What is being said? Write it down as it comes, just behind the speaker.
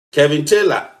Kelvin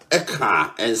Taylor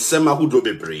eka ensema hudo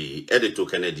bebre edito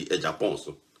Kennedy Agyapong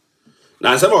so.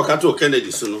 Na nsema okato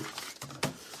Kennedy so no.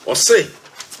 O say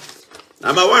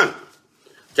number 1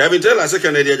 Kelvin Taylor say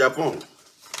Kennedy Agyapong.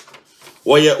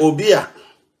 Woye obia.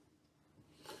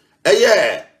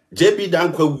 Eye JB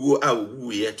Dankwa wu a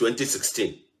wu ye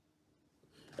 2016.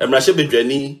 Emrashe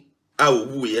bedwani a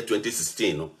wu ye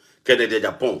 2016 no. Kennedy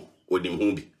Agyapong odim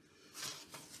hu bi.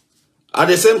 At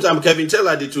the same time, Kelvin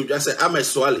Taylor did to just say, I'm a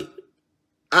swally.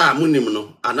 Munim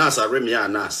no, anas a remi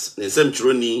anas, the same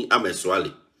trony, I'm a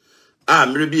swally.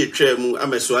 Maybe a tremu,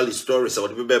 I'm a swally stories or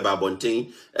the Beba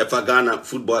Bontain, a Fagana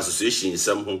Football Association,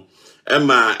 somehow.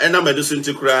 Emma, and I'm a docent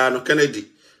to crown, Kennedy.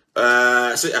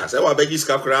 Say, as I was begging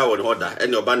Scacra and order,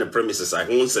 and your banner premises, I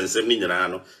won't send 7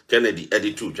 million, Kennedy,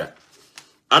 Eddie Tuja.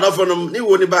 And often, you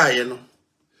won't buy, you know.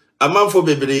 A month for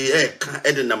baby,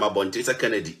 Edinama Bontis,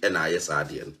 Kennedy, and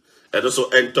ISRDN. And also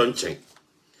Anton Cheng.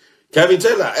 Kelvin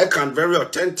Taylor, can very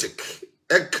authentic.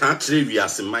 Can't leave you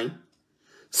as in mind.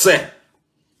 Say,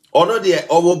 or there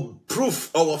our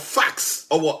proof, our facts,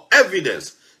 our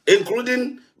evidence,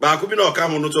 including Bakubino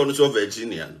Kamono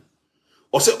Virginia.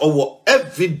 Or say our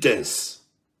evidence,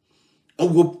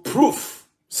 our proof,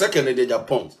 secondly, the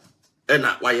Agyapong, and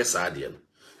not why yes, Adian.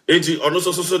 AG, or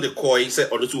also the koi say,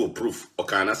 or the proof, or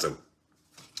can answer.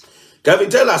 Kelvin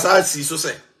Taylor, I see so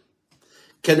say.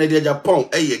 Kennedy Agyapong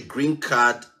a green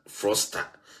card froster.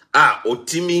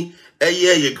 Otimi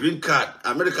a green card.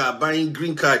 America buying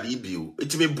green card EBU.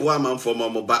 It may boa man for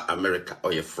Moba America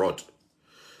or a fraud.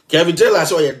 Kelvin Taylor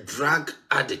saw a drug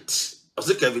addict.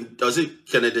 Was it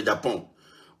Kennedy Agyapong?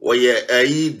 Or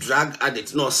a drug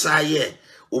addict. No, say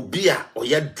Ubia or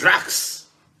ye drugs.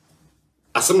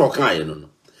 As some more kind, no.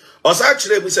 Or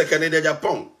actually, we say Kennedy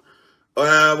Agyapong.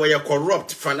 Where you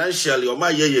corrupt financially, or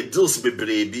my ye deals be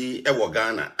baby,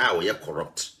 Ghana, where you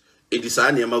corrupt. It is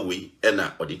an way, and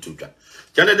or the tutor.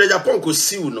 Kennedy Agyapong could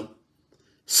see no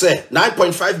say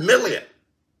 $9.5 million.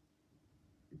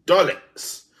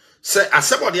 Say, as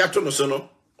somebody atono sono,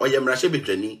 or Yamrashe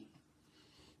Bidreni,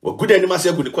 or good animals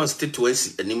have good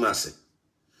constituency animals.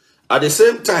 At the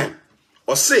same time,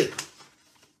 or say,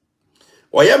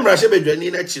 or Yamrashe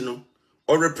Bidreni Nachino,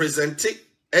 or representing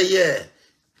a year.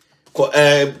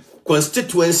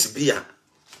 Constituency beer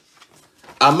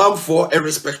a man for a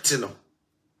respectino.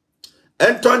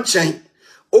 Anton Cheng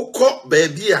Oko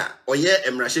baby or ye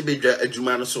emrashe bedra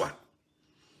adwuma so a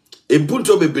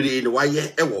mpunto bebre no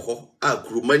waye e wo ho a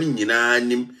krumani nyina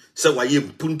nim se waye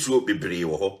mpunto bebre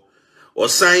wo ho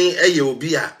osan eye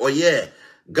obi a oye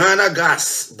Ghana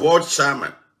Gas Board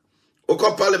Chairman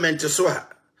Oko Parliament so a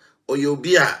oye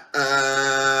obi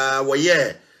a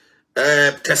waye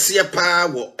Kasia pa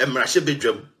wo emrashe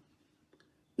bedwam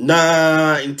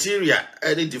na Interior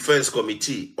any Defense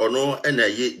Committee ono na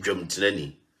ye dwam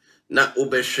tenani na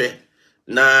obehwe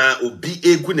na obi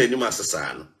egu nanim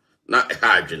asesa no na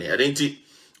ha adwene adenti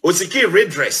osiki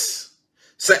redress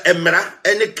se emra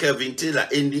any Kelvin Taylor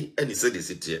endi any say the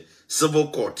city civil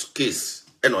court case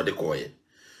and ode koye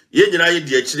ye nyina ye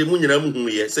di akire mu nyina mu hu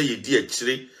ye say ye di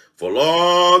akire for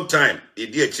long time ye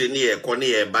di akire ne ye ko ne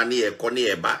ye ba ne ye ko ne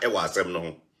ye ba e wa asem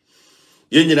no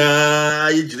ye nyina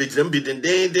ye jire mbi den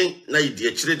na ye di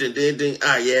akire den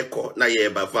a ye ko na ye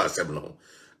ba fa asem no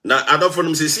na adofo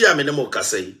no sisi a me ne mo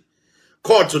kasai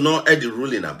court no e di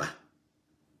ruling aba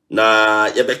na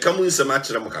ye be kamu nsem a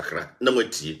kire mo kakra na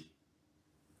motie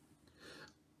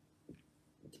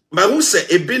ma hu se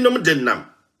ebinom denam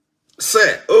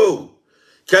say oh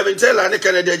Kelvin Taylor ne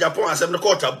Kennedy Agyapong asem no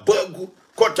court abagu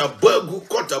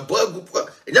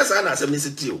just an assembly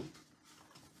city.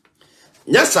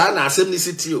 Yes, an assembly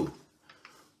city.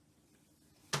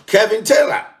 Kelvin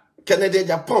Taylor, Kennedy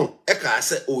Agyapong, Eka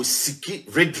say, oh, siki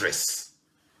redress.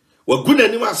 What good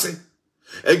anyone say?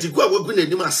 And you go what good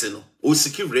anyone say, no, oh,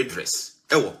 siki redress.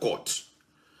 Ewa court.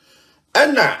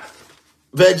 And now,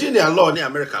 Virginia law, the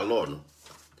American law, no.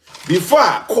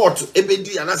 Before court,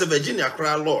 EBD, and as a Virginia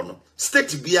crown law, no,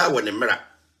 state be our mirror.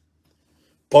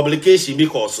 Publication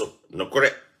because no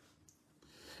correct.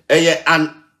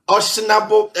 An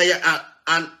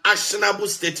actionable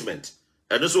statement.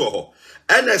 And also,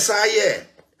 NSI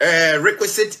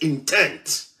requisite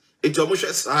intent. It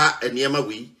almost sa and yama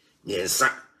we yes,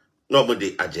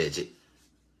 nobody ajeje.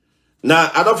 Now,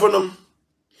 I don't know.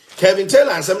 Kelvin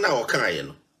Taylor and some now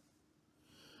kind.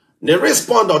 They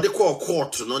respond or they call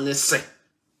court no ne say.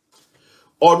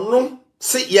 Or no,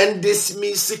 say yan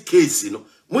dismiss case, you know.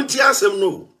 Munti asem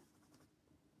no.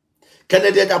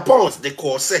 Kennedy Agyapong the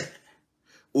call say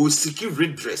o seek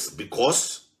redress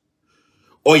because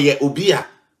oye obia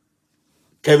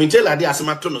Kelvin Taylor de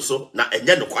asema to no so na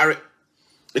enye no kware.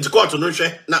 Enti court no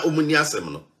hwe na omuni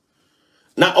asem no.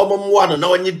 Na omomwa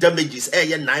no onye damages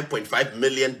 $9.5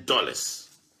 million.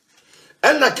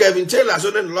 And na Kelvin Taylor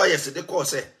so the lawyers they call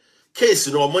say case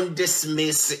no omon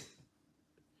dismiss it.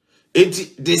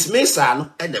 Dismiss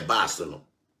no and the boss no.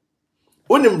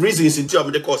 Unim reasons in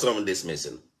terms they call some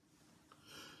dismissing.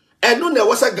 And no there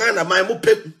was a Ghana my mo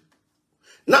pep.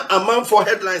 Na a man for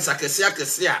headlines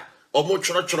akesia omo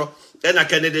choro and a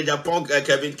Canada Japan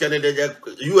Kelvin Canada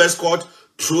US court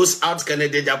throws out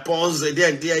Canada Japan's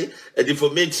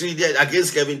defamatory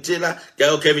against Kelvin Taylor.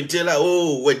 Kelvin Taylor,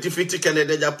 oh, we defeated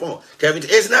Canada Japan. Kelvin,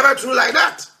 it's never true like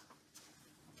that.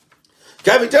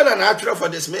 Kelvin Taylor natural for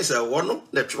dismissal. One,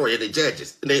 the Troy, the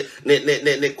judges,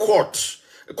 the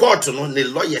court, no, the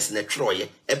lawyers, the Troy,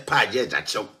 a page that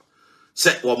show.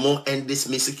 Say one more and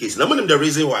dismiss the case. Now, the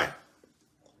reason why.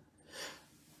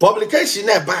 Publication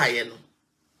nearby,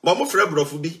 Mama Fred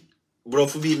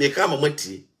Brofubi, make come a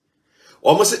mati.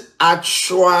 Almost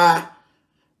actual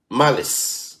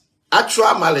malice.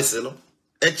 Actual malice, you know.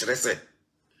 Say.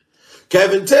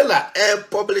 Kelvin Taylor,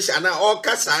 publish an all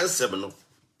cast answer, no.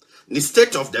 The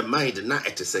state of the mind, not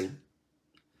at the same.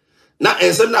 Now,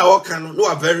 and some now all can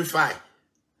no verify.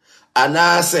 And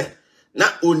I say,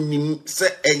 not only say,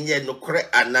 and yet no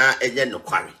correct, and now and yet no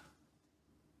quarry.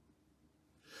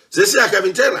 Say,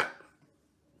 Kelvin Taylor.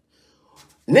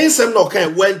 Ninsem no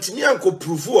can went me uncle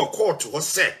prove a court was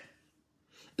said.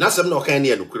 Nasem no can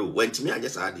near no crew went to me, I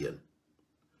just had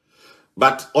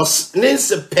but os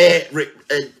Ninsem pay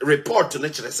report to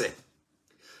nature say.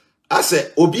 I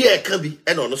say, Obia can be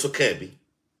and also can be.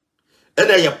 And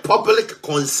they are public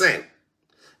concern.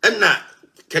 And now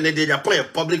Canada play a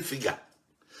public figure.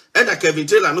 And I Kelvin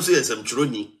Taylor no say some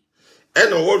trony.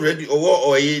 And already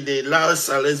or the last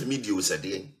silence media said.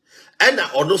 And I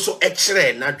also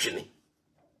X-ray naturally.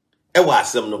 It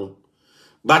was some no.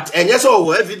 But and yes,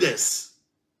 all evidence.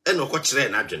 And no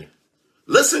question.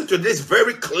 Listen to this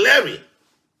very clearly.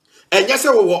 And yes,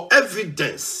 all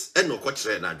evidence. And no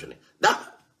question. That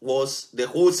was the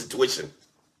whole situation.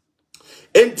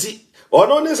 Empty. Or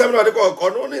no, some not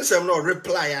or no, some no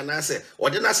reply. And I say,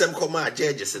 or then I say, come on,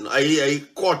 judges and I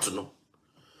court no.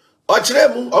 Or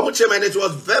it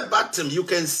was verbatim. You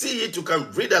can see it. You can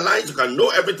read the lines. You can know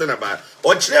everything about it.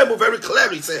 Or very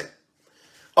clearly say.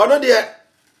 Or no, dear.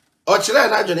 Or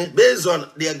based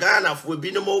on the Ghana for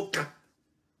Binomoka.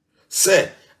 Say,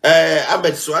 I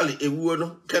bet Swally, a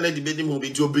woman, Kennedy made him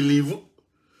to believe.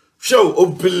 Show, oh,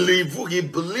 believe, he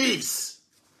believes.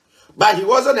 But he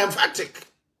wasn't emphatic.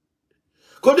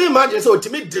 Could you imagine so to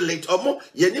me delete or more?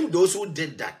 You name those who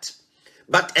did that.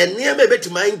 But a near maybe to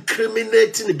my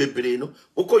incriminating the baby, no,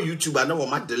 Oko YouTube, I know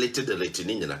I'm deleted in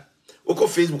Oko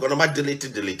Facebook, I'm not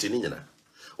deleted in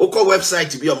Oko website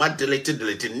to be on my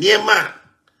deleted near man.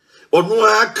 Or no,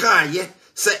 I can't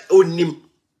say onim.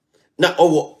 Now,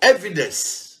 our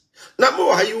evidence. Now,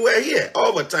 more you were here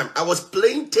all the time. I was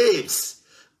playing tapes,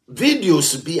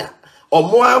 videos, be or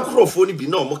more microphone be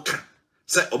no more.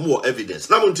 Say or more evidence.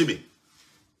 Now, want to be.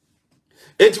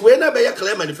 It's when I be a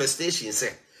clear manifestation,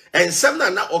 say, and some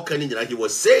now occurring, he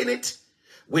was saying it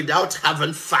without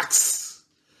having facts.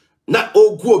 Now,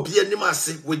 oh, go be any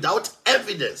without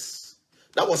evidence.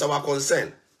 That was our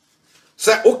concern.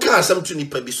 Say, okay, something ni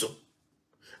pebiso.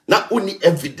 Na only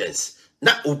evidence.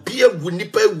 Na obia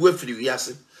wunipa wafri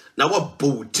wiase. Na what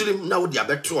botirim na wo dia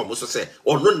betro almost say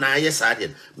or no na yes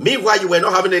adian. Meanwhile you were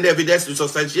not having any evidence to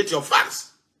substantiate your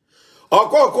facts. Or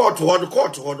court to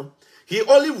one. He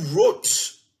only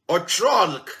wrote or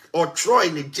Troy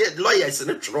in the lawyers in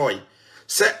the Troy.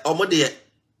 Say omode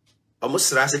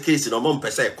almost rasa case in omon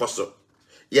pesa costo.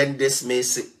 Yen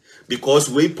dismiss because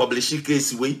we publish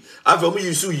case we have we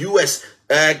use US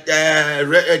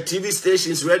TV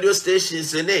stations, radio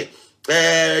stations,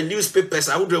 and newspapers.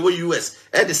 I would do US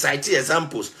and the cite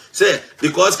examples. Say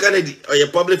because Canada or your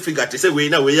public figure. They say we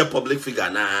now we a public figure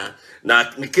na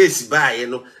case by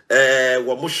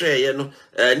what share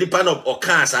nipa no or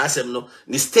cancer asem no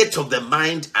the state of the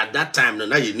mind at that time no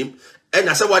na you and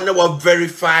I said one now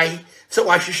verify. So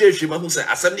why she who say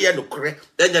assembly no correct,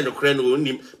 then no correct no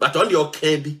nim, but on your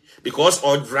KB because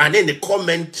or running the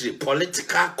commentary,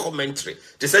 political commentary.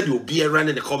 They said you'll be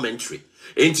running the commentary.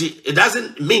 And it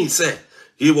doesn't mean say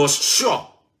he was sure.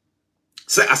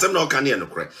 Say assembly no can no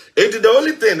correct. And the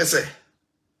only thing they say,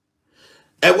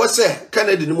 and what say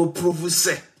Canada no prove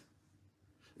say.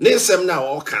 Nisem now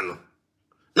all can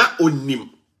not onim.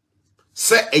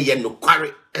 Say a no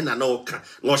quarry. And I know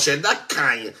no share that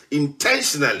kind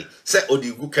intentionally. Say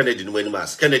Odigu Canadian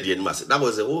mass. That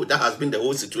was the whole. That has been the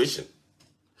whole situation.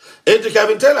 And you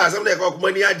can tell us something like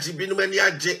money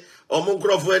aji,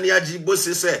 Omunkrofo ani ajibo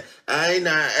se I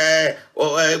na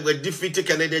defeat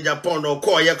Canada Japan or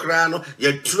call your crown,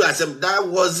 your true asem. That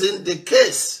wasn't the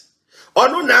case. If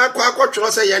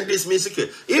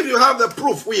you have the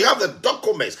proof, we have the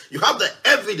documents, you have the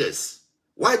evidence.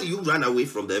 Why do you run away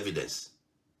from the evidence?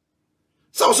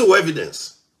 It's also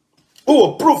evidence.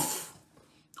 Oh, proof.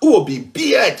 Oh, be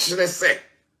beer say.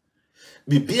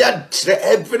 Be beer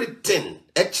everything.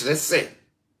 Actually say.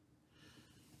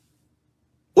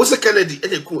 Ose Kennedy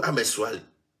enekum ameswali.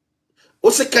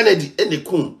 Ose Kennedy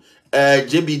enekum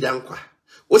JB Dankwa.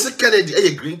 Ose Kennedy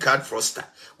a green card froster.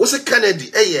 Ose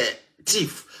Kennedy a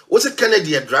thief. Ose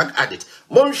Kennedy a drug addict.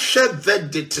 Mon share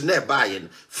verdict ne buying.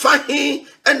 Fahi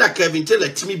and a Kelvin tell a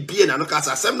Timmy being and no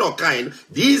no kind.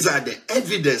 These are the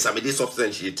evidence I mean this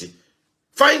substantiating.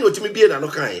 Fine what Timmy being and no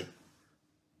kind.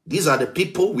 These are the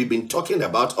people we've been talking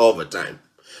about all the time.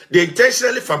 They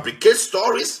intentionally fabricate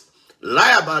stories,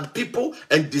 lie about people,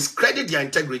 and discredit their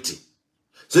integrity.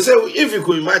 So if you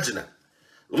could imagine,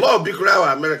 law big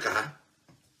crowd America,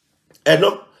 and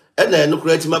no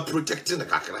create protecting the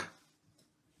kakra.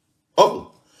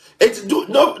 Oh,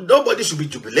 nobody should be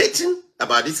jubilating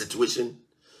about this situation.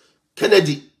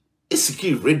 Kennedy is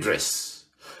seeking redress.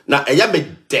 Now I am a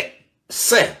debt.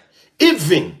 Say,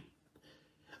 even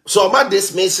so much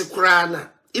this messy crana,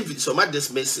 even so much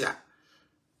this messy.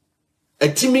 A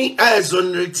Timmy eyes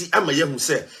on Riti Amaya who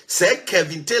say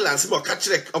Kelvin Taylor and some catch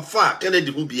of far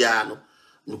Kennedy Mubiano,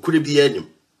 no could be any.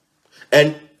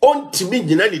 And on Timmy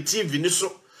in any TV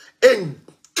so and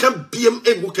can be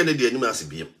a Kennedy and must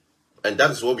be. And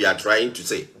that's what we are trying to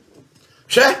say.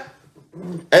 Share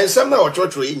and somehow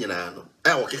church in Yanano.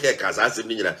 I will kick a casa in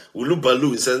Nina, Ulu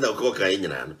Baloo send out coca in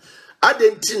Yanano.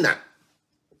 Adentina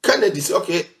Kennedy say,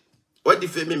 okay, what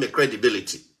defame me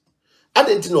credibility? I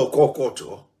didn't know call to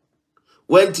her.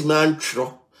 Went man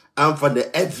tro and for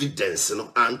the evidence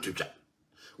no antuja.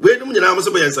 We no nyina mo se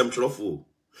boyen sam trofo.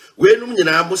 We no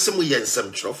nyina mo se mo yen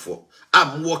sam trofo.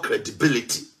 Am more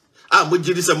credibility. Am mo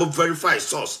gidi se mo verify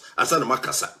source asa na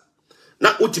makasa.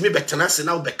 Na utimi betena se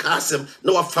na obeka asem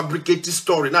na wa fabricate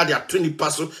story na they are 20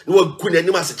 person na wa gu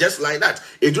n'anim as just like that.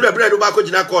 E dura bre do ba ko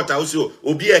gina court house o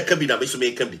obi e ka bi na me so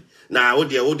me ka bi. Na wo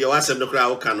de wasem no kra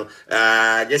wo ka no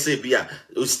just say bia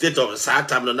state of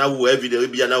satam no na wo everyday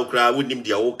bia na wo kra wo nim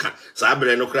de wo ka sa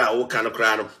bre no kra wo ka no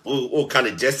kra no wo ka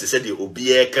no just say de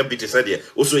obi e ka bi te say de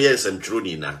wo so yen sam true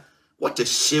ni na. What a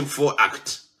shameful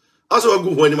act. Also wo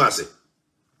gu ho ni ma say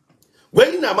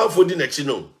when na man for di na chi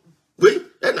no we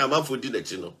na man for di na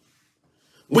chi no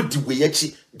mudi we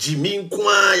yachi jimi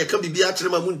nkoa ya ka bibia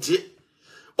akere ma muntie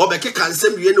obeke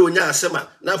kansem wie na onya asema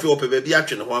na afi ope bia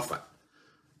atwe ne ho afa.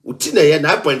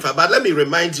 9.5, but let me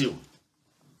remind you,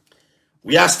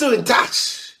 we are still in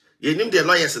touch. You name the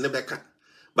lawyers in the back.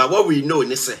 But what we know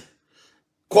is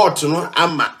court no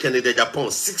ama Canada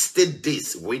Japan 60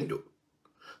 days window.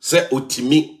 Say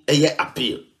utimi eye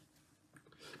appeal.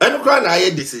 And no na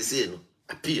eye decision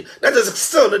appeal. That is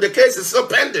still the case is still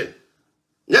pending.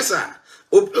 Yes sir.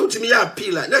 Utimi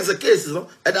appeal. That's the case, and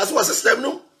that's what system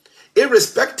no.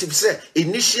 Irrespective, say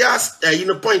initial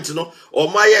point, or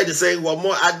my head is saying one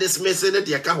more at this message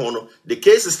the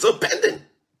case is still pending.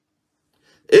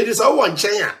 It is all one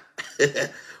China.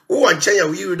 Who one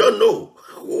China you don't know.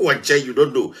 Who one China you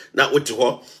don't know. Now what you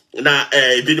want now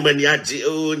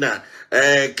Binmaniaji na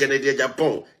Canada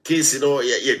Japan case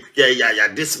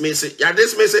dismiss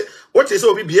it. What is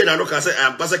all be no say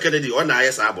Ambassador Kennedy on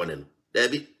IS abonin.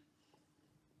 Debbie.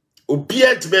 And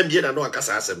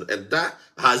that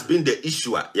has been the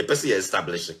issue ye person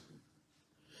establishing.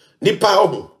 Nipa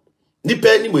ohu,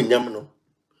 nipa ni mwenyam no,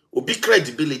 obi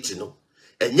credibility no,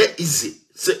 and yet easy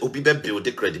say obi be build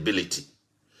the credibility.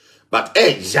 But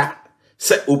ja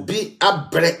say obi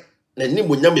abre na ni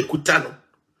mwenyam ekuta no,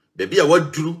 baby a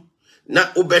waduru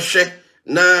na obehwe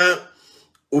na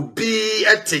obi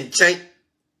etenchan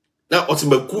na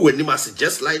otimaku wani mas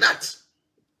just like that.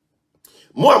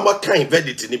 More kind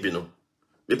verdict ni bi no.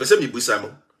 Me pese me busa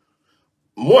mo.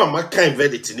 More kind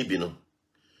verdict ni bi no.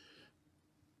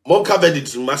 More kind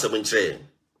verdict ni masem nkyere.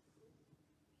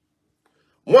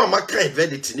 More kind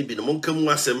verdict ni bi no. Monka mu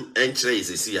asem nkyere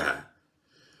isesi ha.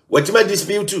 Watima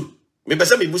dispute too. Me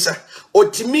pese me busa.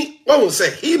 Otimi won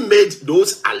say he made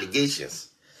those allegations.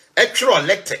 Actual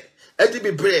elected. Edi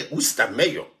be break Worcester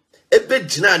mayor. Ebe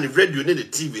gina ni radio ni the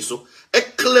TV so.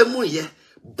 Claim ye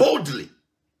boldly.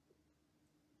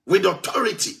 With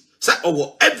authority, say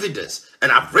our evidence,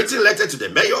 and I've written letter to the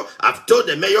mayor. I've told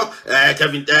the mayor,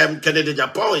 Canada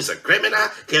Japan is a criminal.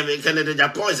 Canada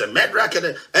Japan is a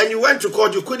murderer. And you went to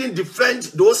court. You couldn't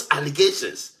defend those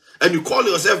allegations, and you call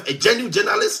yourself a genuine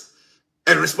journalist,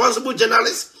 a responsible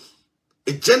journalist.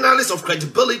 A journalist of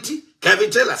credibility, Kelvin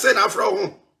Taylor said after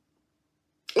all.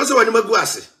 What's the one you go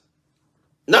ase?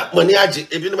 Not money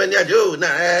aji, if you know money aji, oh,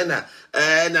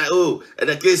 and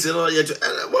the case, you know, yet,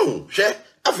 won't share.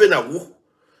 I feel now.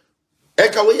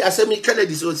 Eka we ase me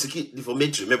Kennedy so siki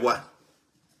defamatory meboa.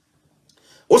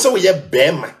 Also we have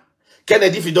bear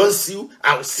Kennedy, if you don't see you,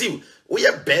 I'll see you. We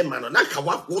have bear man on that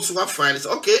files.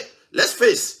 Okay, let's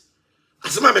face.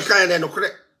 Asema me kind no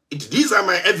correct. These are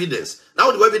my evidence.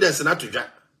 Now the evidence not to jack.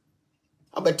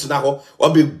 I bet now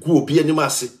what be go be any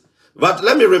massy. But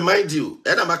let me remind you,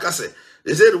 Edamaka say,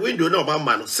 they said the window no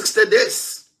man 60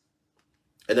 days.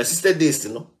 And the 60 days,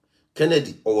 you know,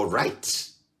 Kennedy, all right.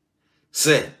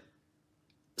 Say,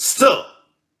 still,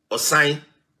 or sign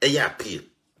a appeal.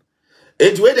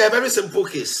 It's a very simple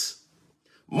case.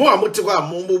 More motiwa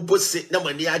more pussy no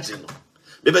money agent.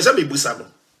 Maybe some busamo.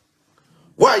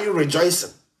 Why are you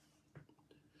rejoicing?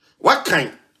 What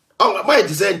kind? Oh, why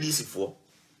design this for?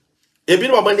 If you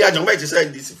know money agent, why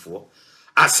design this for?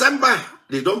 Assemble,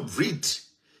 they don't read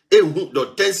the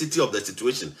intensity of the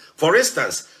situation. For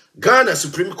instance, Ghana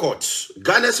Supreme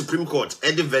Court,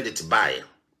 any verdict by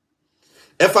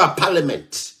FR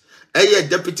Parliament,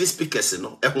 deputy speakers, you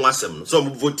know,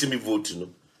 some vote me vote, you know.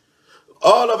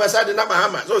 All of a sudden,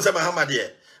 Mahama, so say Mahama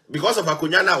there. Because of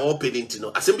Akunyana opening, you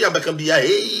know, assembly can be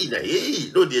hey,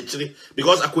 no, dear,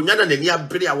 because Akunyana the near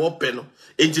pretty open,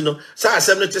 and you know, so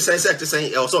assembly to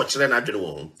say, also children I don't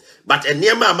know. But a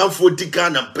near man for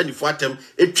Digan and penny for them,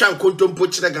 it can't contum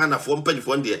put Ghana for penny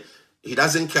for there. He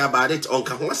doesn't care about it on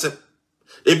Kahwasem.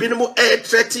 A bit more air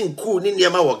threatening cool in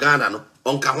Yama or Ghana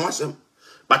on Kahwasem.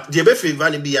 But the Befi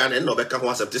Vanny Bian and no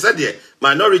Kahwasem. They said the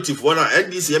minority for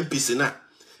NDC MPC now.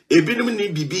 Ebinum ni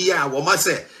bibia wo ma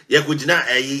se ye kujina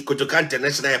Kotoka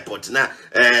International Airport na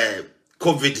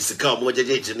COVID sika mo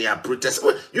jeje ni a protest.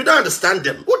 You don't understand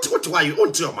them. What why you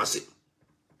want to say?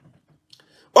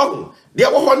 Oh, they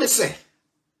are what say.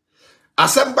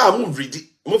 Asemba mu read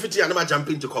mo fiti anama jump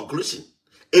into conclusion.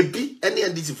 Ebi any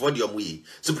NDC for the omuyi.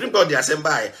 Supreme Court the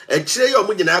Asemba e kire yo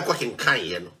mo nyina akwa kenkan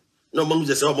ye no. No mo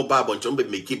say o mo ba bon chombe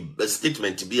make a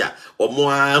statement bia o mo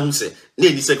ahu say na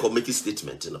ni say ko make a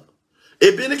statement no.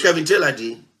 Ebini Kelvin Taylor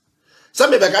di. Some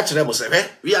me bega chere mo say,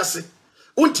 we are say,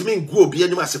 untimi ngu obi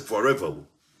anim ase forever.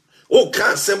 O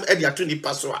kan sem e dia to ni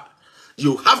pasoa.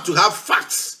 You have to have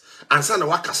facts and sana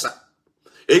wakasa.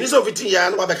 Eni so fitin ya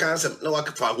no beka sem na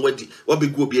wakafa hwadi, wo be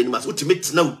gu obi anim ase. Utimi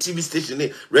tina TV station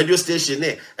ne, radio station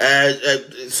ne,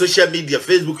 social media,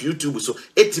 Facebook, YouTube so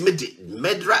etimi di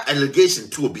murder allegation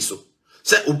to obi so.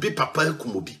 Say obi papa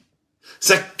kumobi.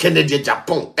 Se Kennedy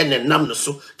Agyapong and nam no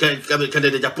so Kennedy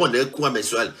Agyapong na eku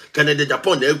amesual Kennedy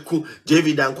Agyapong na eku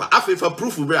JV Dankwa afifa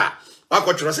proof bra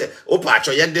wakotro say opa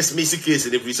acho ye dismiss case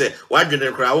in every say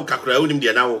wadwene kra wo kakra wonim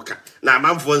de na woka na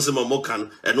amamfo nsem mo ka no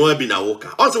eno abi na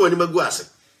woka also wani magu ase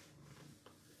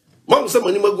mom se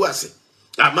wani magu ase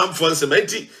amamfo nsem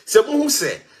enti se mo hu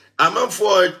se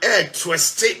amamfo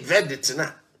twist verdict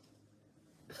na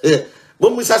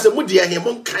mom say mo de ahia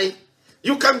mo kan.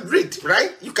 You can read,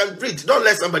 right? You can read. Don't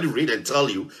let somebody read and tell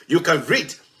you. You can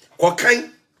read.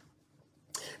 Kokain.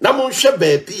 Na mon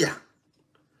shebe pia.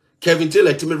 Kelvin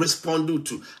Taylor to me respond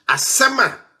to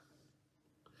asama.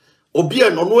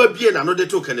 Obia no no bia na no de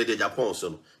to Kennedy Agyapong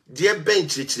so. Dear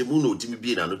bench chire mu no timi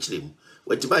bia na no chire mu.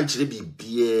 Wati ban chire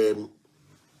bibia mu.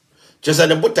 Just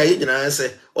an buta yi nyina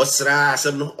say osra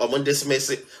asem no omon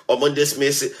dismiss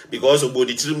because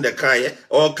obodi tirim the kan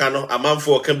all kan no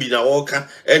amanfo kan bi na all kan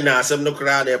and na asem no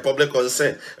kra na public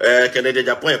concern Kennedy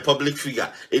Agyapong public figure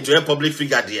into a public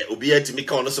figure there obi atimi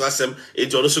kan no so asem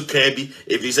into no so kan bi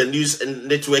if it's a news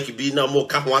network bi na mo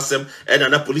ka ho asem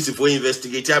and na police for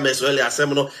investigate am as well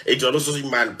asem no into no so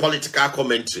man political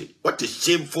commentary. What a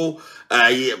shameful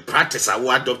practice I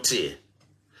will adopt here.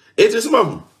 It is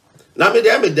mom. Now me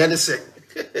there say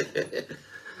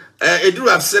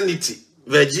eduru obscenity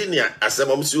Virginia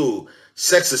asem so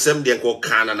sex asem de nko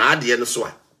kana na ade no so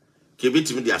a ke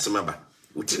bitimi de asem aba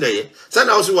uti na ye say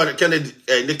na also one Kennedy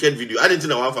naked video I didn't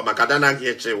know one for makadana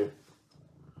ke chewo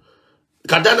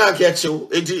kadana ke chewo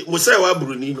enti mo say wa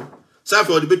bruni no say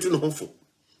for the betu no hofo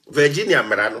Virginia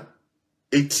mera no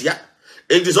etia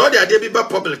enti so de ade bi ba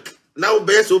public now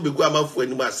be so be go amafo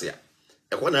anim ase a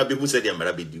e ko na be hu say de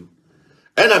mera be diu.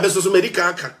 And I bet so many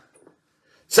can.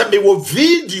 Send me what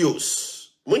videos.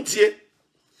 Muntie.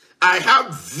 I have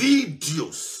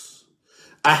videos.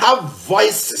 I have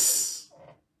voices.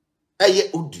 I hear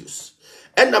audios.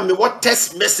 And I mean what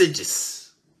text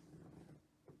messages.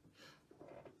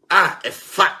 A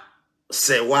fact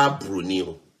say wa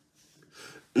Brunio.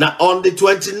 Now on the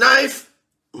 29th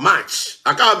March,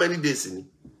 I can't how many days in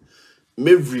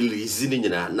me release in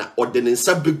na ordinance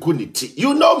begunity.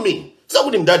 You know me. So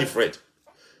with him daddy Fred.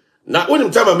 Now when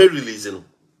him time I may release him.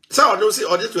 So I don't see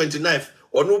on the 29th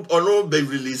or no be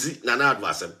release na na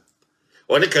advance.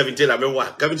 On the Kelvin Taylor me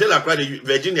wa. Kelvin Taylor cried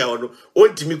Virginia or no.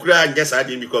 On to me cry and guess I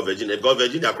didn't because Virginia. Because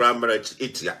Virginia cry marriage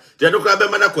it ya. They don't cry be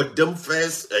man ko dem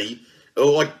first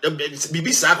or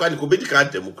bibi sa kwa ni ko be di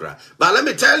kan dem cry. But let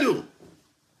me tell you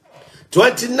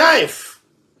 29th.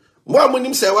 More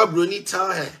monim say wa broni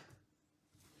tell her.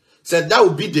 Said that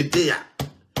will be the day.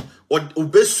 Or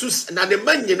obesus na the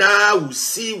man nyina will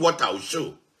see what I'll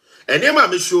show. And them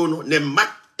am show no ne ma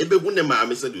ebehu ne ma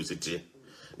me said you sit here.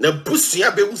 Na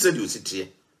busua behu said you sit here.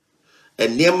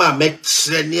 And nema me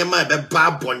kire nema be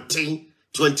ba bonten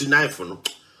 29 for no.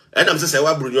 And I'm say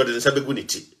wa broni odin say behu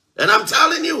niti. And I'm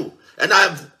telling you, and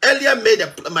I've earlier made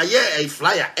my year a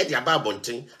flyer at the ba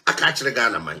bonten aka kire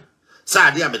Ghana man.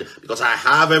 Sad because I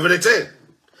have everything.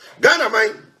 Ghana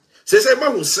man say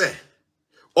mahu say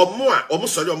omo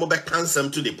sorry omo be cancel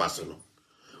to the person.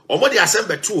 Omo dey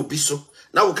assemble to obi so.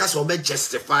 Now we cast omo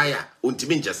justify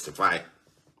untimi justify.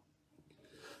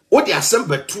 What dey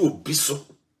assemble to obi so.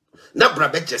 Na bra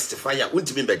be justify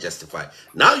untimi be justify.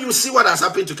 Now you see what has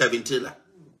happened to Kelvin Taylor.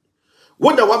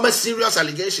 What the one serious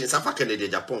allegations afa Canada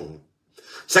Agyapong.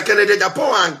 Sa Canada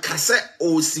Agyapong and kase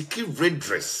o siki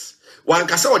redress. One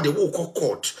kasa o de wo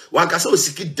court. One kasa o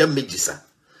siki damages.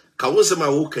 Ka wo se ma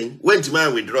wo kan. Went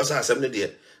man withdraw sa asem ne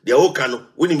de. The oka no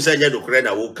wonim say nya no kre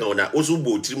na wo kan na oso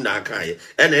bo tirim na aka ye.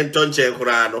 En enton che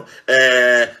kora no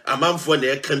amanfo na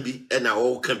e kan bi e na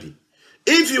wo kan bi.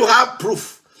 If you have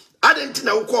proof, I didn't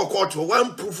know court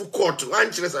one proof court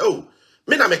one say oh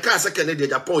me na me ka say Canada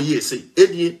Agyapong ye say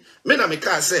enie me na me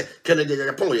ka say Canada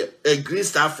Agyapong ye a green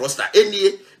star froster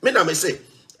enie me na me say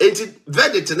enti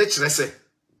verdict na kire say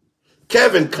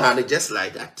Kelvin can just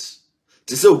like that.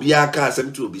 To say obi aka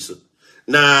asem to obi so.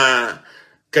 Na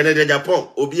Canada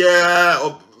Agyapong obi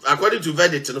according to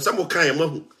verdict no some kan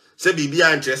mahu say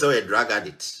bibia antre say a drug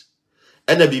addict.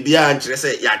 And the bibia antre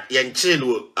say yen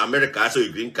chill America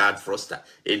so green card froster.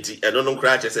 Enti eno no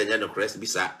kra say nya no crest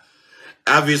bisa.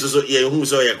 Avi so ye hu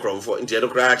so ye cromfo enti eno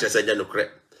kra say nya no cre.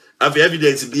 Avi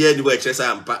evidence bi anywhere che say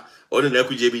ampa. Ono na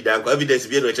kuje bi dan ko evidence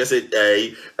bi no che say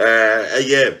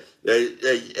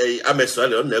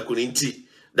ameswale on na kuninti.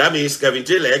 That means Kelvin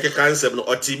Taylor eke cancel no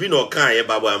otibi no kan ye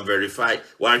babo and verify.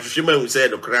 Wan hwehwema hu say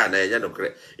no kra na ye no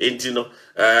kra. Enti no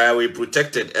we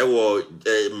protected ewo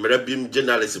mrabim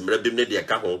journalist mrabim ne de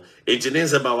ka ho. Enti ne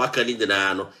nsema waka ni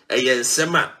nyina no eye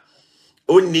nsema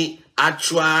oni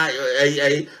actual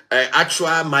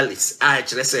malice a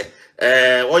kire say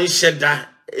on sheda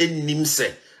enim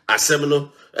say asem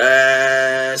no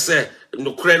say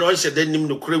no kra no sheda enim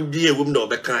no kra di ewum na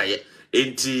obeka ye.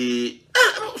 Enti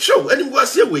show enim go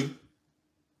ase we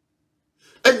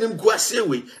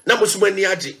na musumani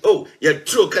age oh ye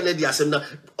true Canada asem na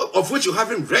of which you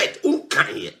haven't read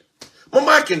unkan ye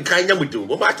mama can kanya mudu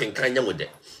mama can kanya mude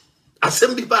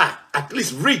asem bi ba at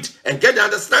least read and get the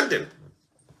understanding.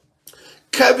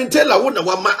 Kelvin Taylor won na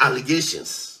ma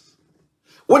allegations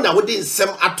wona we din sem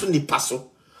ato nipa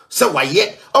so say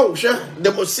why oh sure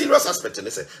the most serious aspect and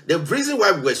say the reason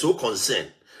why we were so concerned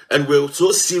and we're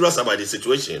so serious about the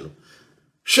situation.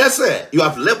 She said, you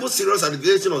have leveled serious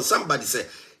allegation on somebody. Say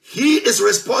he is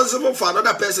responsible for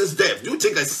another person's death. Do you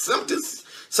think it's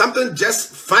something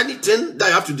just funny thing that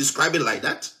you have to describe it like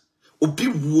that? Obi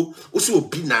wo, usi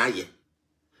obi na ye.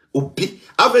 Obi.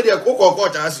 I've heard your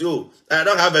court ask you. I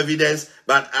don't have evidence,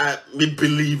 but I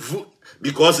believe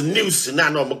because news na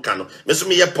no mukano. Me so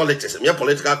me politics, me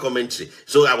political commentary.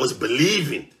 So I was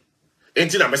believing.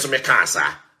 Enti na me so me kansa.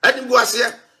 I didn't go ase.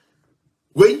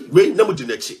 Wait, na mu di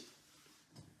nechi.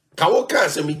 Kawo kan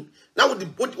say me. Now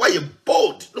why you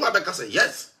bold? No matter say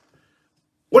yes.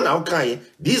 What now can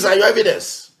these are your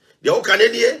evidence. They all can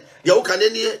any. Now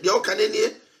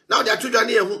they are two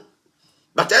here.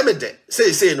 But I mean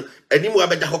say no anymore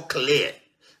better how clear.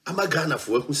 I'm a Ghana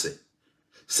for who say.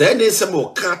 Send in some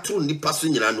more cartoon ni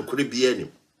person nyina no kure bi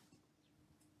anim.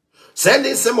 Send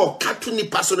in some more cartoon ni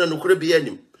person no kure bi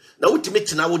anim. Now what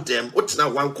make na with them, what's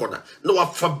now one corner? No a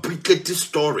fabricated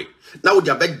story. Now they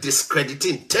are about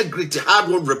discrediting integrity, hard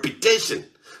won reputation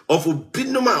of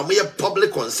Binuma me a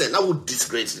public concern. Now would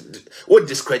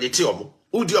discredit you.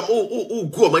 Who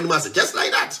go money master just like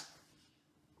that.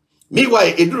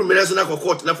 Meanwhile, a do menasona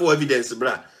court na for evidence,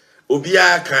 bra.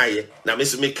 Ubia kai na me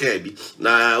me bi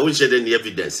na we share the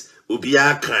evidence.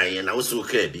 Ubia kai na also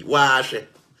bi. Wash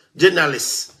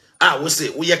journalists. We say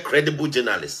we are credible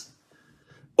journalists.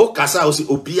 O kasa also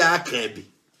obia kan bi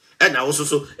and also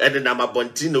so and na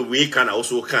mabontino we can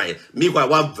also kan me kwa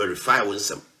one verify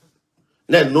wonsem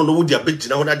na no wo dia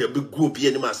begina ho na dia begu obi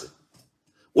animase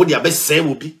wo dia be say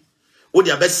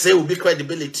obi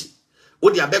credibility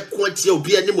Odi abekwantie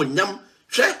obi anim onyam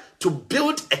hwe to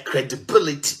build a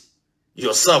credibility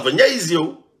yourself. And easy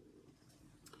o.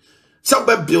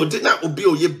 Somebody building na obi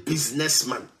oye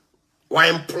businessman. Why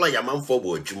employ a man for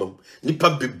adwuma? Nipa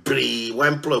bebre why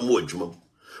employ mo adwuma?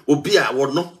 Obi a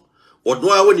wono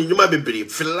a woni nnwuma bebre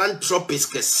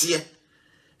philanthropist kese.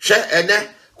 Hwe ene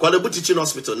Kwalebu Teaching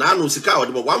Hospital na no sika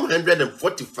odimo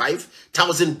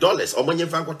 $145,000 omonye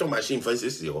fa nkoto machine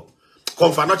fancy ho.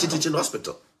 Konfano Teaching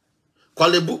Hospital.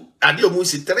 Kwalebu ade omu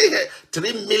si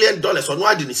 $3 million ono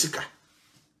ade ni sika.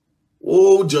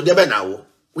 Oh jode be na wo.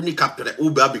 Uni kapere u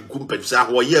ba be gumpe sa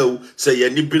ho ye o se ye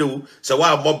ni bire se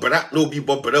wa mobra na obi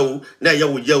bobra o na ye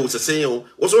wo ye o se sen o.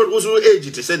 Oso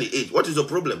age to say the age. What is the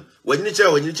problem? When you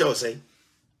tell say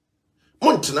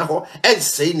Montana ho and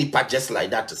say nipa just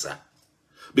like that sir.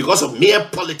 Because of mere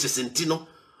politics in Tino.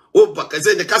 Oh, but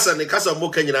the casa mo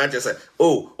Kenya say,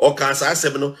 oh, or cancer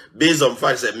seven based on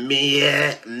fact say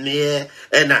mere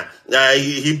and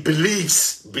he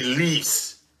believes.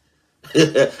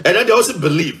 And then they also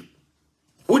believe.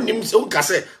 Who names who can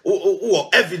say oh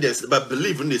evidence but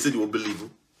believe when they say you believe.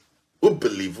 Who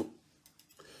believe?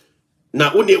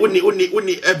 Now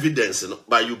only evidence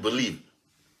but you believe.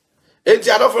 And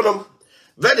the other for them,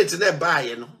 verdict there by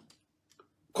you know.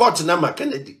 Court number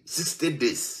Kennedy 60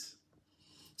 days.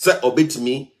 Say obey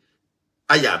me,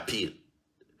 I appeal.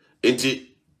 Into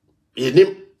you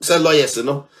name say lawyers, you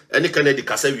know. Any Kennedy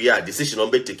can say we are decision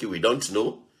on be take we don't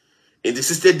know. In the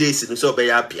 60 days, you so obey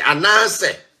appeal. And now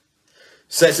say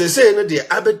no the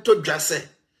abeto drase.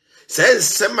 Say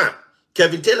sema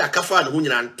Kelvin Taylor kafa no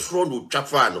nyina ntro no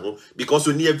twafa no because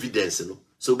we need evidence, you know.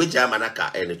 So be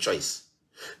jamanaka any choice.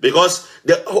 Because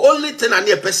the only thing I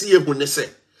need a person here who say.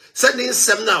 Sending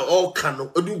some now all can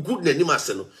do good name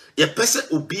no. Your person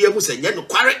will be able to say no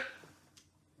quarry.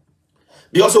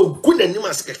 Because good name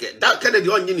that kind of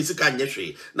the onion is a can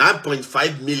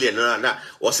 9.5 million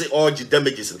or say all the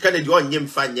damages and kind of the onion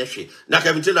fine yeshi. Now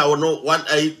can tell I will know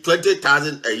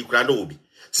 20,000 a grand obi.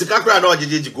 Sikakra no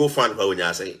did go fund for when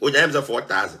you say, when you have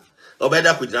 4,000. Or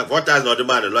better put 4,000 or the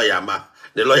man, the lawyer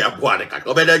Boanica,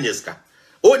 or better Niska.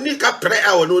 Only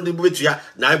prayer or no debate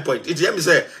 9 point. It's him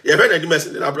say, you heard any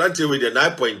message in a branch with the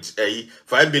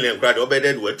 9.5 million crowd over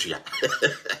then what ya.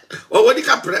 Or what you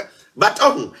can pray. But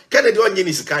can I do on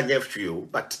Yenis can have you,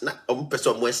 but not on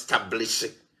person more established.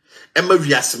 Emma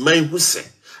Vias man who say,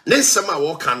 Then summer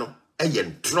walk cano, a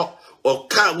yen drop or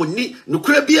car would need no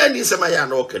Caribbean in some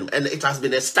and it has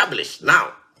been established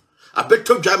now. I bet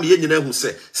to jam yen who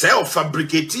say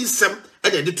fabricating some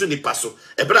and a little passo,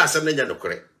 a brass and no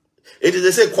correct. It is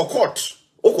the same court.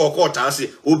 O court, I say,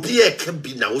 Obi can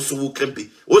be now, so who can be.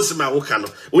 What's my workano?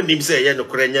 Wouldn't him say, no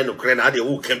crane,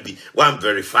 who can be one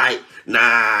verify.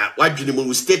 Nah, what do you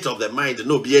mean state of the mind?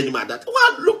 No, be any man that.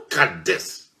 Well, look at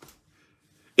this.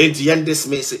 It's the end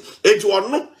dismissal. It was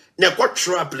no, what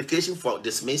true application for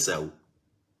dismissal.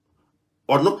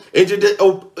 Or no, into the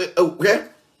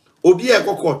Obi a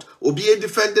court, Obi a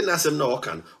defending as a no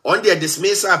can. On the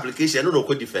dismissal application, no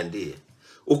could defend it.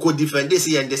 O could defend this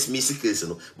and dismiss case,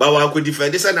 no. But one could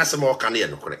defend this and as more can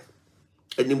no correct.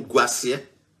 And him guasia.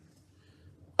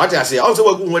 What I say, also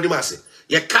what you say.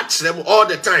 You catch them all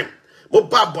the time. Mo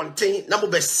ba bonten, na mo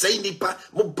be say nipa,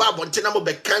 mo ba bonten, na mo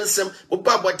be cancel, mo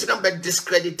ba bonten, na be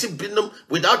discredited binum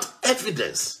without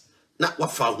evidence. Na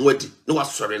what found wedi, no what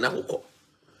sorry na hoko.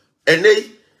 And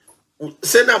they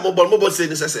say na mo say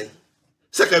this say.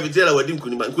 Second vitela wedim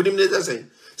kunim ne say.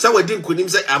 So wedim kunim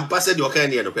say am pass the okay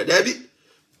near no Debbie.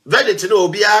 Verdict no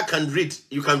obia can read.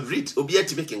 You can read. Obia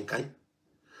to make in kind.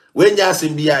 When you ask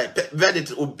him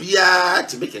verdict obia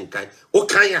to make in kind.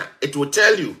 Okanya, it will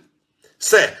tell you.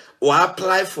 Say, or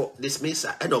apply for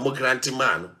dismissal and no granting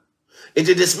man. It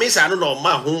is dismissal, I don't know,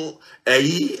 ma who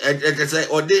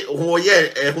or they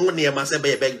who near myself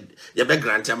you beg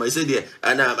grant. I say there,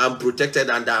 and I'm protected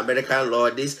under American law.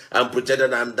 This I'm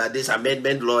protected under this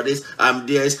amendment law. This I'm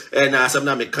this, and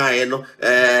sometimes I can't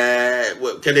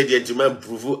Canadian to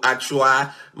prove actual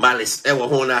malice. And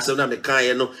sometimes I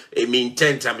can't me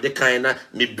intent. I'm the kind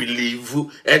me believe.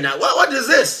 And what is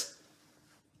this?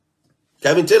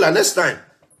 Kelvin Taylor next time.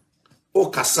 Oh,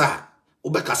 Kasa,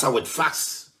 Kasa with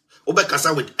facts.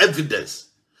 Obekasa with evidence.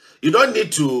 You don't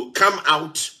need to come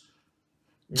out,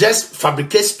 just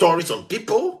fabricate stories on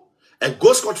people and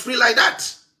go scot-free like that.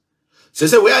 So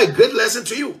say, we are a great lesson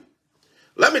to you.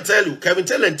 Let me tell you, Kelvin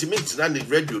Taylor and Timmy, the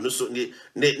radio, no so the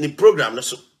program, no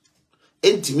so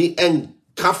Timmy and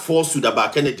can't force to the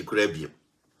back end of the Caribbean.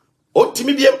 Oh,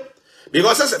 Timmy,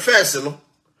 because that's a first, you know.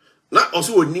 Not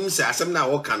also with names, say, I'm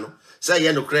now,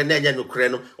 say, no crane,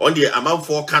 on the amount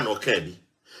for can or can be.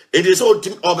 It is all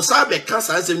to observe a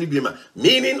cancer as any bima,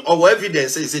 meaning or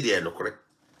evidence is it no correct.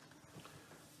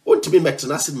 Want to be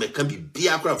metanasi me can be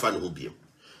biakra fan who be.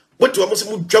 What to almost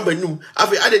move job and noom,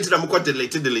 I've added to them quite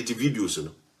deleted videos.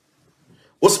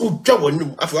 What's move job and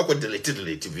noom, I've got deleted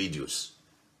videos.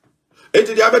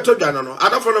 Into the other Jano, I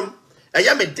don't for them. I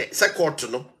am a deck, say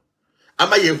court no.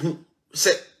 Am I who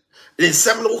say in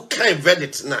some no kind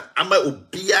verdict now? Am I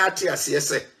obiati as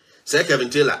yes, say Kelvin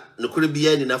Taylor, no could be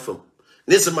any enough from.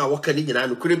 Nisma walking in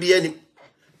no could be any.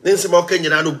 Nisma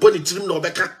Kenyan no body trim no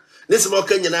becca. Nisma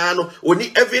Kenyan we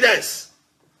need evidence.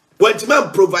 When the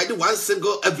man provided one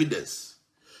single evidence,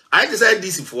 I decided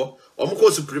this for Omko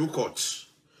Supreme Court.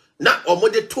 Now,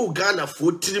 Omode 2 Ghana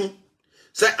 14.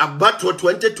 Say abato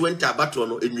 2020 abato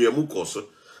no enuamu koso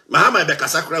mahama be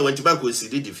kasakra went back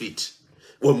concede defeat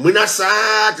wo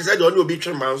munasa te say the only obi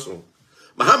twen manso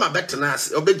mahama betena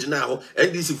ase obegina ho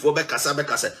NDC fo be kasa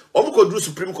omo do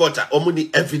Supreme Court omo ni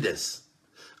evidence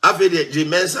afede the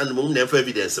men's and mum na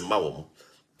evidence ma wo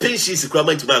pinches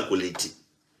requirement man collect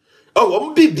oh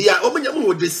omo bibia omo nyam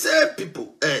wo the same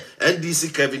people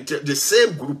NDC Kelvin the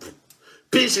same group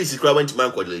pinches requirement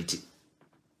man collect.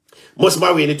 Most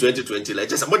marry in 2020, like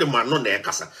just more than man no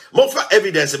kasa. More for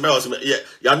evidence about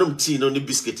ya no tea no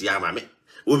biscuit ya mame.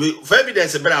 Will be for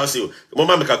evidence about us you.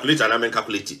 Mama me calculate and I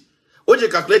calculate.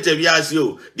 Oje calculate we as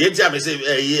you. The exam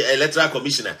say electoral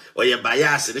commissioner or your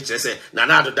bias and say na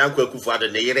na do dan kwaku for the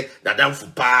nere na dan fu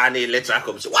pa na electoral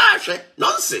commission. Why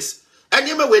nonsense. And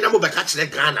you way na mo be catch the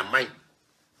Ghana mine.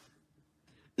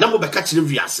 Na mo be catch the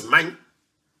vias mine.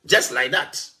 Just like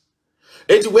that.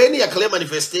 And when you claim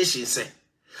manifestation say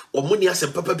Omunia se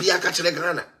papa biya ka kire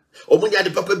Ghana. Omunia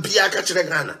de papa biya ka kire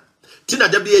Ghana. Tina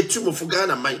da biya etu for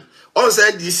Ghana man. On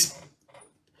say this.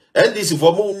 And this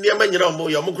for mo niam nyina omo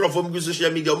yo mo kro for mo social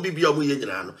media omo bibia omo ye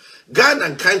nyina no.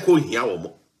 Ghana kan ko hia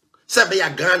omo. Se be ya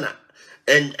Ghana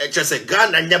and just say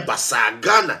Ghana nya basa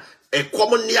Ghana e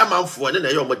komo niam amfo ne na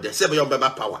ye omo de se be yo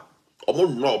beba power.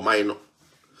 Omo no man no.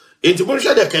 Enti mo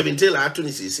hwe de Kelvin Taylor ato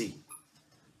ni sisi.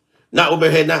 Na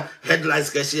obehena headlines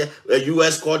kashia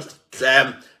US court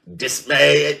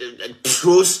dismay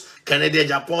truce Canada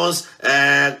Japan's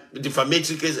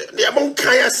defamatory case. They are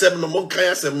monkaya sem no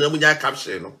munya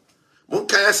capture no.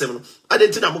 Monkaya sem no.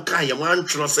 Adentina monkaya one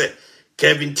trust say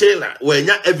Kelvin Taylor when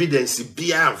ya evidence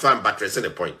bia and fan buttressing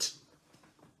the point.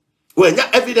 When ya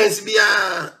evidence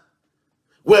bia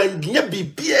when ya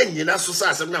bibia nyina so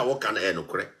sa asem na wo kan e no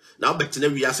correct. Now back to the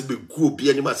we as be go be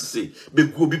any must say be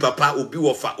go be papa obi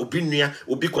wofa obi nua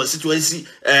obi constituency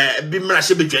be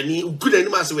mrashe bedwani good any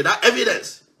must without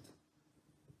evidence.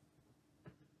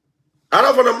 I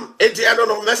don't know I don't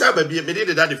know let's have a be me did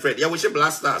that different. Yeah, we should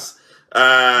blasters.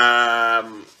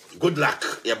 Good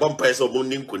luck. Yeah, bomb person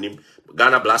munim kunim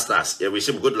Ghana Blasters. Yeah, wish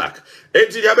him good luck.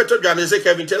 Enti the better Ghana say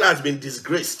Kelvin Taylor has been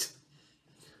disgraced.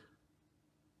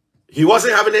 He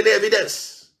wasn't having any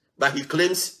evidence. But he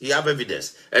claims he have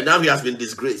evidence. And now he has been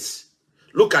disgraced.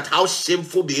 Look at how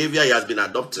shameful behavior he has been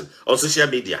adopting on social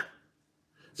media.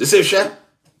 They say, share.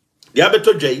 The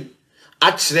abeto jay,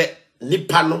 actually,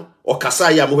 nipano, or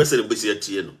kasa ya muhese de bisi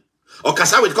etieno. Or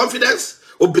kasa with confidence,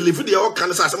 or believe the all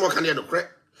can say, some can you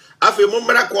correct. After a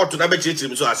moment, quarter to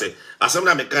the so I say, as some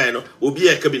Namekano will be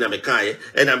a cabin Amekai,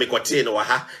 and Amequatin or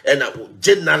ha, and a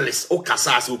journalist, or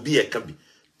Casas will be a cabin.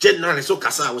 Generally, so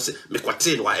Casa was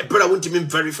Mequatin, why a brother wouldn't even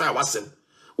verify what's him.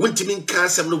 Wouldn't even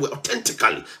cast them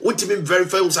authentically. Wouldn't even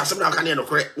verify who's some now can you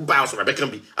correct bows or Rebecca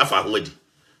be a far wedding.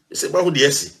 You say, well, who the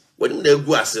essay? When they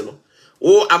go as him.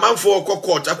 Oh, a man for a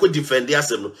court, I could defend the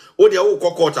assembly. Oh, the old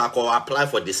court, I could apply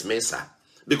for dismissal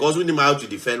because we knew how to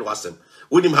defend Wassam.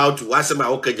 We knew how to Wassam.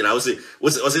 Okay, I was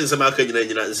some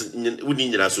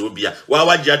Union Asubia. Why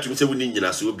would you have to say Union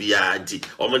Asubia?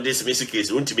 Or dismiss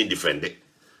case wouldn't be defended.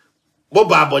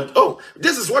 Oh,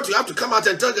 this is what you have to come out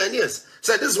and tell Ghanaians.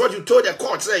 Say, this is what you told the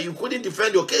court. Say, you couldn't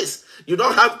defend your case. You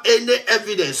don't have any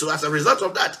evidence. So as a result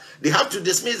of that, they have to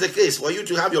dismiss the case for you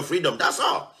to have your freedom. That's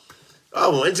all.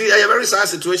 Oh, and see, a very sad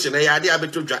situation. I had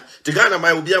to Ghana,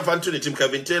 my will be a fan to the team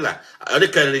Kelvin Taylor. I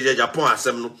think Japan,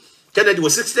 Kennedy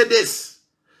was 60 days.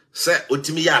 Say,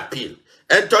 Utimi appeal.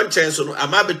 And Ton Chenson,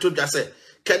 I'm able to just say,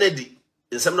 Kennedy,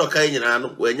 in some no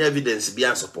kind when evidence be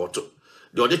unsupported.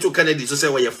 The other two candidates say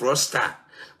were a fraudster.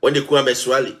 When they come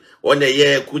Swally, on the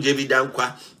year Kujevi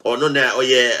Dankwa, or no, or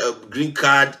yeah, green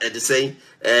card at the same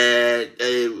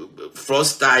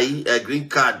fraudster, green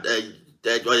card,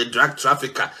 or a drug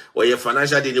trafficker, or your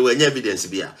financial deal when evidence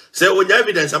be. So when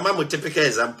evidence, a mamma typical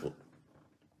example.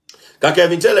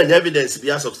 Kelvin Taylor evidence be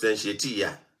a substantiate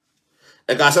here.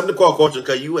 And got something called court in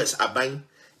US are buying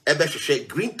a better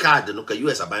green card, no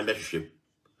US are buying better ship.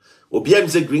 Obiam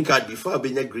say green card before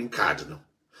being a green card no.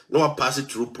 no one pass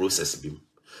it through process bim.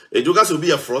 Edugas will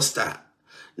be a fraudster.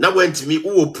 Now when to me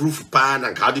who proof pan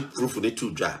and how the proof in the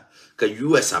two jar can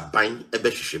US a bind a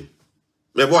beshim.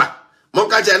 Me boy,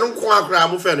 Monka no kwa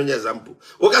gram for an example.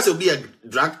 Ogas will be a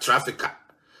drug trafficker.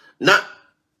 Now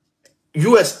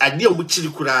US idea which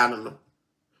you could no.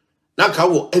 Now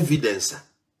how evidence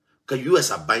can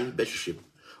US a bind beshim.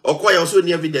 Or quite also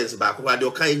any evidence back where the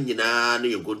kind yina no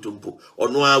you go to mpo or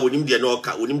no wonim de no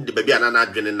ka wonim de baby anana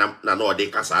adwene na no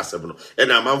de kasa asem no e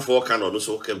na manfo ka no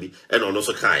so can be e no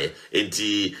so kan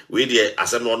enti we de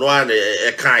asem no an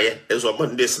e kan e so mo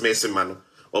de smith man no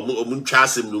omu twa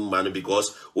asem no man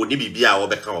because oni bibia wo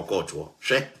be kan o court wo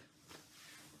hwe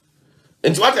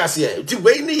enti what I say ti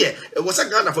we ni ye was a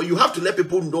Ghana for you have to let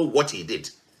people know what he did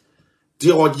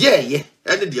the odd yeah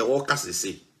and the work as they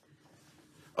say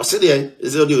Osidi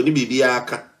is only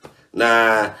Bibiaka.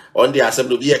 Na on the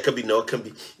assembly be a cabin no can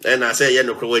be. And I say,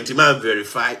 no, man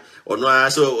verify or no,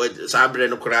 so Sabre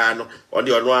no Crano on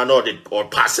the one or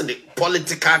passing the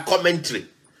political commentary.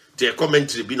 The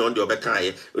commentary being on the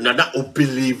Obekai, not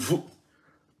believe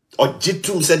or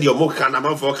Jitum said your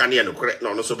Mokana for Kanye no correct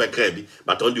no so baby,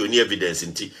 but on the only evidence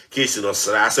in case no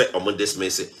Sarasa or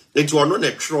dismiss it. It was not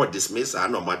a true dismiss, I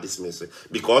know my dismiss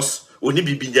because only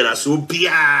be so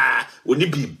bia, only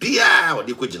be bia or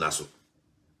the Kujinaso.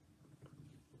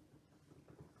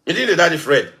 It didn't that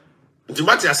Fred. To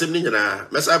match assembly na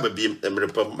Messa beam and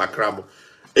report Macramo.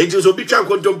 It was a big chunk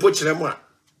of Don't put them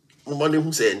money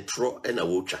who say tro and a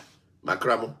watcher.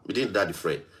 Macramo, we didn't that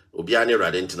Fred. Obiane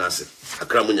Radentinase. A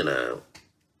cramunana.